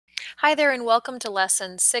Hi there and welcome to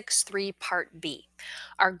Lesson 6-3 Part B.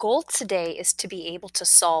 Our goal today is to be able to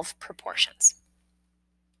solve proportions.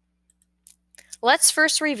 Let's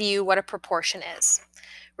first review what a proportion is.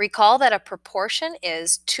 Recall that a proportion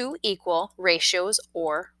is two equal ratios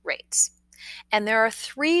or rates. And there are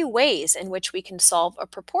three ways in which we can solve a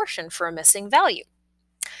proportion for a missing value.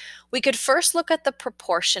 We could first look at the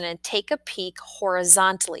proportion and take a peek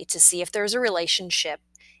horizontally to see if there's a relationship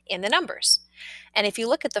in the numbers. And if you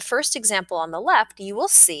look at the first example on the left, you will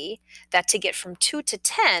see that to get from 2 to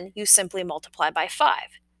 10, you simply multiply by 5.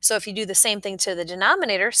 So if you do the same thing to the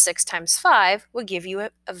denominator, 6 times 5 will give you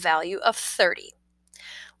a value of 30.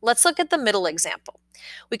 Let's look at the middle example.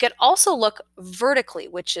 We could also look vertically,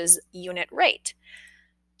 which is unit rate.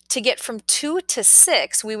 To get from 2 to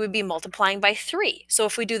 6, we would be multiplying by 3. So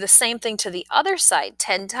if we do the same thing to the other side,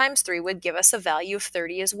 10 times 3 would give us a value of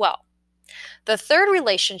 30 as well. The third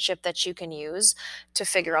relationship that you can use to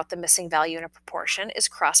figure out the missing value in a proportion is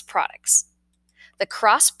cross products. The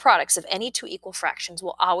cross products of any two equal fractions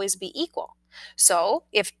will always be equal. So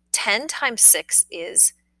if 10 times 6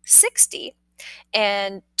 is 60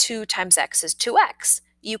 and 2 times x is 2x,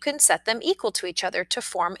 you can set them equal to each other to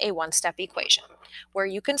form a one-step equation where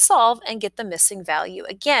you can solve and get the missing value.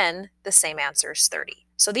 Again, the same answer is 30.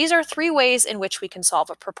 So these are three ways in which we can solve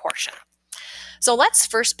a proportion. So let's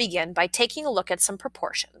first begin by taking a look at some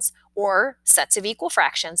proportions or sets of equal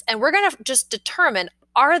fractions, and we're going to just determine,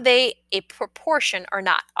 are they a proportion or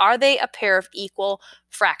not? Are they a pair of equal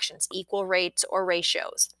fractions, equal rates or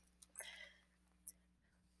ratios?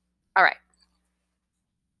 All right.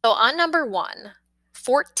 So on number 1,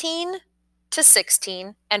 14 to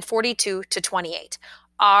 16 and 42 to 28.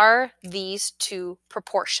 Are these two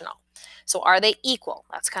proportional? So are they equal?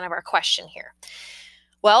 That's kind of our question here.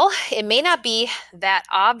 Well, it may not be that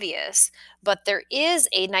obvious, but there is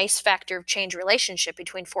a nice factor of change relationship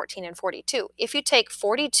between 14 and 42. If you take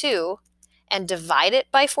 42 and divide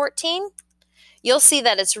it by 14, you'll see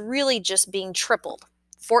that it's really just being tripled.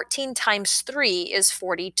 14 times 3 is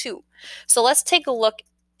 42. So let's take a look.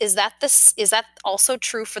 Is that also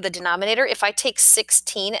true for the denominator? If I take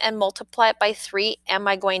 16 and multiply it by 3, am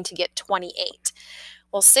I going to get 28?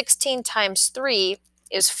 Well, 16 times 3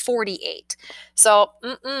 is 48. So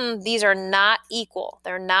these are not equal.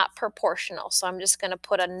 They're not proportional. So I'm just going to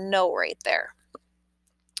put a no right there.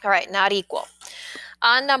 All right, not equal.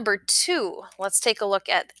 On number 2, let's take a look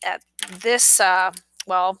at this,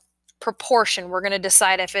 proportion. We're going to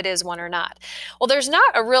decide if it is one or not. Well, there's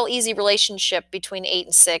not a real easy relationship between 8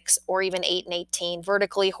 and 6 or even 8 and 18.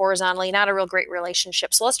 Vertically, horizontally, not a real great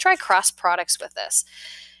relationship. So let's try cross products with this.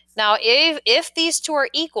 Now, if these two are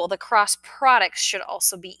equal, the cross products should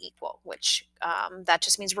also be equal, which that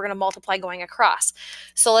just means we're going to multiply going across.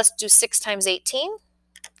 So let's do 6 times 18.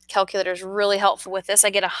 Calculator is really helpful with this. I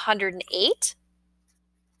get 108.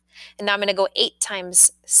 And now I'm going to go 8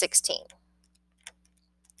 times 16.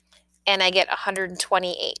 And I get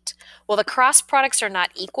 128. Well, the cross products are not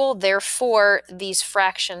equal. Therefore, these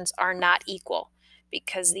fractions are not equal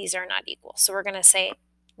because these are not equal. So we're going to say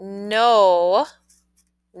no,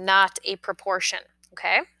 not a proportion.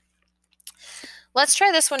 Okay. Let's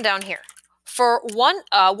try this one down here. For 1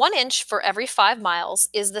 inch for every 5 miles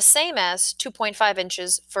is the same as 2.5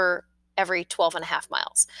 inches for every 12.5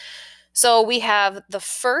 miles. So we have the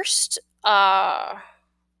first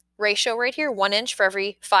ratio right here, 1 inch for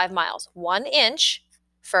every 5 miles. 1 inch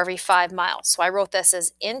for every 5 miles. So I wrote this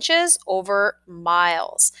as inches over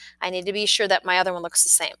miles. I need to be sure that my other one looks the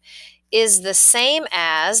same. Is the same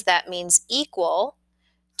as, that means equal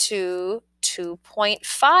to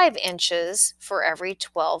 2.5 inches for every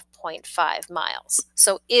 12.5 miles.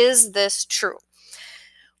 So is this true?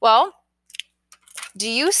 Well, do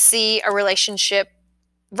you see a relationship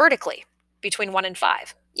vertically between 1 and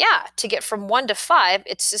 5? Yeah, to get from 1 to 5,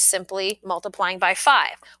 it's just simply multiplying by 5.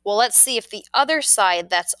 Well, let's see if the other side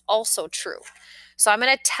that's also true. So I'm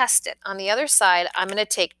going to test it. On the other side, I'm going to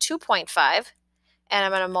take 2.5 and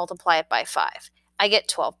I'm going to multiply it by 5. I get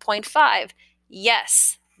 12.5.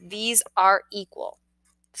 Yes, these are equal.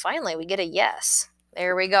 Finally, we get a yes.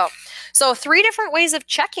 There we go. So 3 different ways of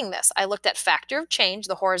checking this. I looked at factor of change,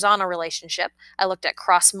 the horizontal relationship. I looked at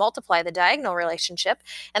cross multiply, the diagonal relationship.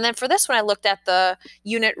 And then for this one, I looked at the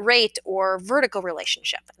unit rate or vertical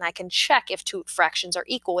relationship. And I can check if two fractions are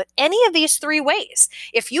equal with any of these 3 ways.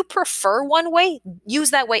 If you prefer one way, use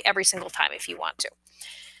that way every single time if you want to.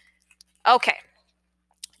 Okay.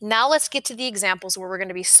 Now let's get to the examples where we're going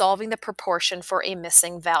to be solving the proportion for a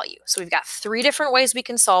missing value. So we've got 3 different ways we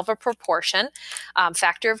can solve a proportion: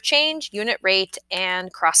 factor of change, unit rate,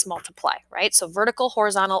 and cross multiply, right? So vertical,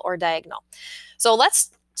 horizontal, or diagonal. So let's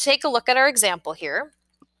take a look at our example here.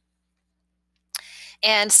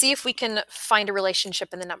 and see if we can find a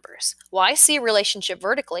relationship in the numbers. Well, I see a relationship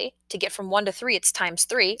vertically. To get from 1 to 3, it's times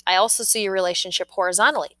 3. I also see a relationship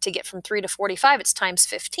horizontally. To get from 3 to 45, it's times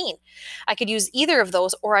 15. I could use either of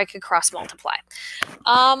those, or I could cross multiply.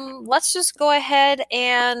 Let's just go ahead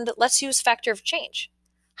and let's use factor of change.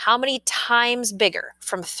 How many times bigger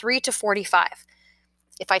from 3 to 45?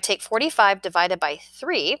 If I take 45 divided by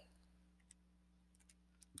 3,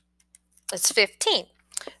 it's 15.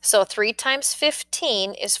 So 3 times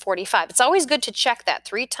 15 is 45. It's always good to check that.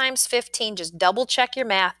 3 times 15, just double check your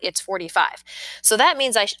math, it's 45. So that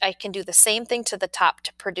means I can do the same thing to the top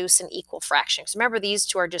to produce an equal fraction. So remember, these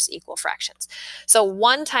two are just equal fractions. So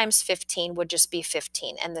 1 times 15 would just be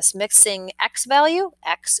 15. And this mixing x value,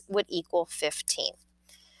 x would equal 15.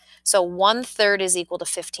 So 1/3 is equal to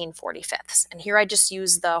 15/45. And here I just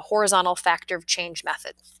use the horizontal factor of change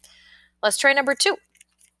method. Let's try number 2.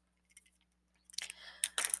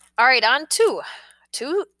 All right, on 2.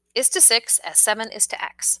 2 is to 6 as 7 is to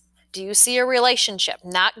x. Do you see a relationship?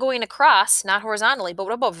 Not going across, not horizontally, but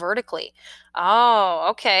what about vertically? Oh,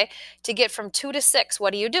 okay. To get from 2 to 6,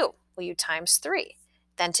 what do? Well, you times 3.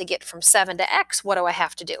 Then to get from 7 to x, what do I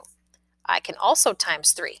have to do? I can also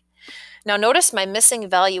times 3. Now notice my missing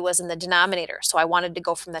value was in the denominator, so I wanted to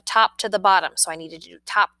go from the top to the bottom, so I needed to do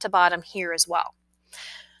top to bottom here as well.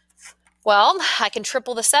 Well, I can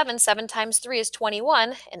triple the 7. 7 times 3 is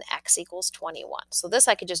 21, and x equals 21. So this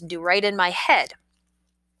I could just do right in my head,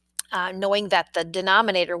 knowing that the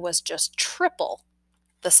denominator was just triple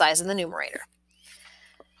the size of the numerator.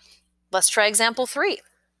 Let's try example 3.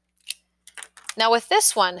 Now with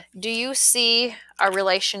this one, do you see a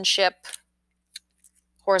relationship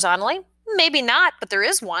horizontally? Maybe not, but there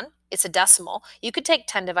is one. It's a decimal. You could take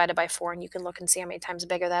 10 divided by 4 and you can look and see how many times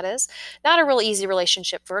bigger that is. Not a real easy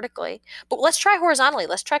relationship vertically, but let's try horizontally.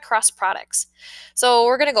 Let's try cross products. So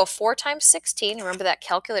we're going to go 4 times 16. Remember, that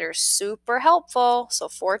calculator is super helpful. So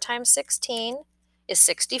 4 times 16 is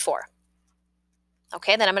 64.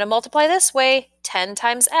 Okay, then I'm going to multiply this way. 10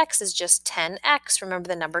 times x is just 10x. Remember,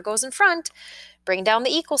 the number goes in front. Bring down the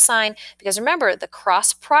equal sign, because remember, the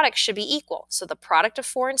cross product should be equal. So the product of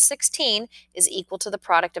 4 and 16 is equal to the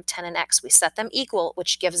product of 10 and x. We set them equal,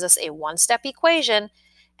 which gives us a one-step equation,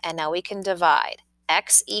 and now we can divide.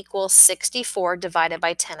 X equals 64 divided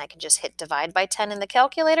by 10. I can just hit divide by 10 in the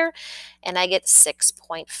calculator, and I get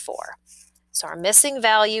 6.4. So our missing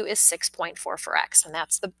value is 6.4 for x, and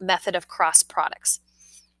that's the method of cross products.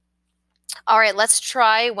 All right, let's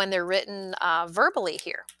try when they're written verbally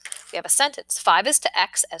here. We have a sentence. 5 is to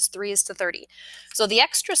x as 3 is to 30. So the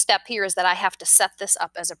extra step here is that I have to set this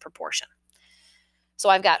up as a proportion. So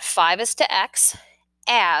I've got 5 is to x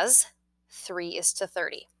as 3 is to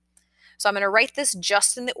 30. So I'm going to write this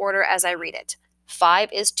just in the order as I read it. 5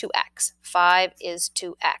 is to x. 5 is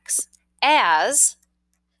to x as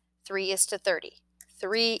 3 is to 30.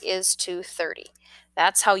 3 is to 30.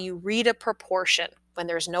 That's how you read a proportion. When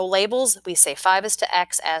there's no labels, we say 5 is to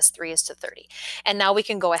x as 3 is to 30. And now we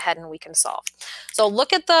can go ahead and we can solve. So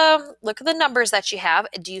look at the numbers that you have.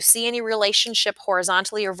 Do you see any relationship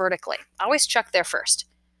horizontally or vertically? Always check there first.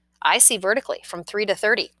 I see vertically from 3 to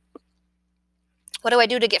 30. What do I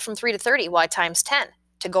do to get from 3 to 30? Well, I times 10.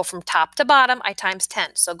 To go from top to bottom, I times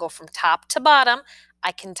 10. So go from top to bottom,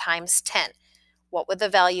 I can times 10. What would the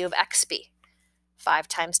value of x be? 5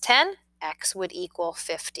 times 10, x would equal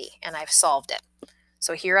 50, and I've solved it.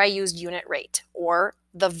 So here I used unit rate, or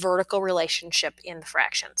the vertical relationship in the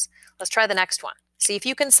fractions. Let's try the next one. See if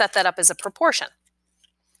you can set that up as a proportion.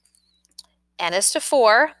 N is to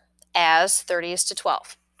 4 as 30 is to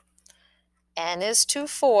 12. N is to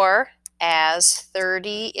 4 as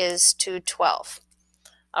 30 is to 12.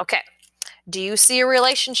 Okay, do you see a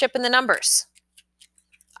relationship in the numbers?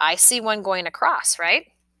 I see one going across, right?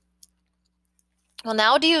 Well,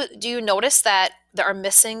 now do you notice that our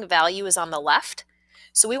missing value is on the left?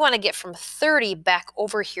 So we want to get from 30 back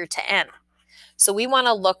over here to n. So we want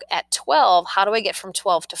to look at 12. How do I get from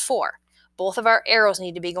 12 to 4? Both of our arrows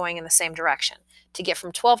need to be going in the same direction. To get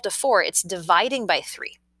from 12 to 4, it's dividing by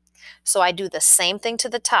 3. So I do the same thing to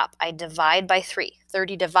the top. I divide by 3.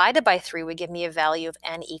 30 divided by 3 would give me a value of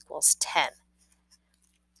n equals 10.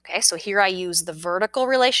 Okay, so here I use the vertical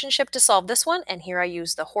relationship to solve this one, and here I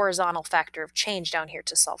use the horizontal factor of change down here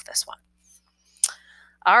to solve this one.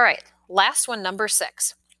 All right, last one, number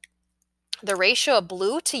 6. The ratio of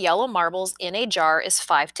blue to yellow marbles in a jar is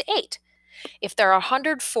 5 to 8. If there are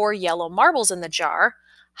 104 yellow marbles in the jar,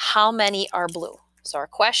 how many are blue? So our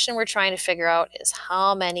question we're trying to figure out is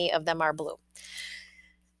how many of them are blue.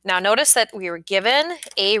 Now notice that we were given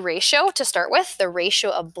a ratio to start with. The ratio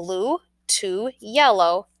of blue to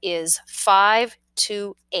yellow is 5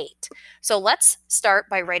 to 8. So let's start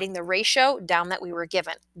by writing the ratio down that we were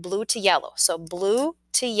given, blue to yellow. So blue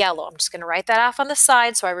to yellow. I'm just going to write that off on the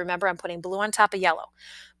side so I remember I'm putting blue on top of yellow.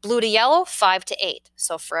 Blue to yellow, 5 to 8.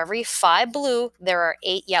 So for every 5 blue, there are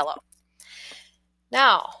 8 yellow.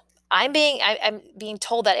 Now, I'm being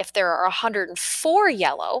told that if there are 104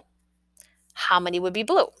 yellow, how many would be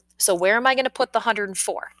blue? So where am I going to put the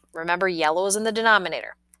 104? Remember, yellow is in the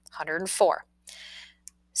denominator, 104.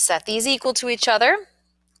 Set these equal to each other.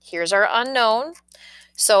 Here's our unknown.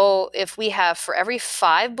 So if we have for every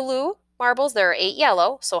 5 blue marbles, there are 8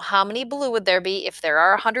 yellow. So how many blue would there be if there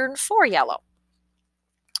are 104 yellow?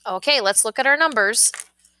 Okay, let's look at our numbers.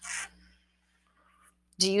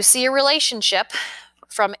 Do you see a relationship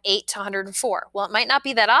from 8 to 104? Well, it might not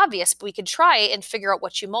be that obvious, but we could try and figure out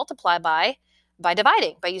what you multiply by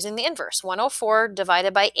dividing, by using the inverse. 104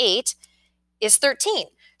 divided by 8 is 13.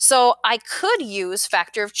 So I could use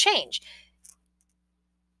factor of change.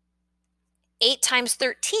 8 times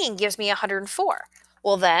 13 gives me 104.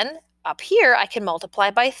 Well, then up here I can multiply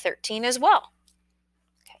by 13 as well.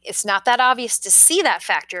 Okay. It's not that obvious to see that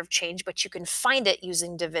factor of change, but you can find it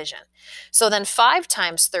using division. So then 5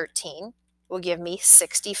 times 13 will give me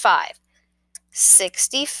 65.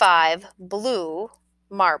 65 blue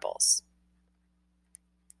marbles.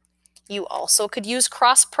 You also could use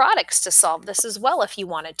cross products to solve this as well if you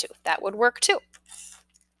wanted to. That would work too.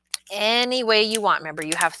 Any way you want. Remember,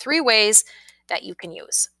 you have 3 ways that you can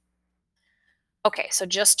use. Okay, so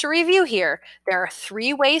just to review here, there are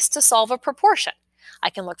 3 ways to solve a proportion. I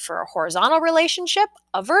can look for a horizontal relationship,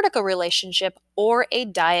 a vertical relationship, or a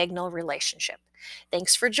diagonal relationship.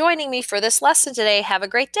 Thanks for joining me for this lesson today. Have a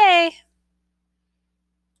great day.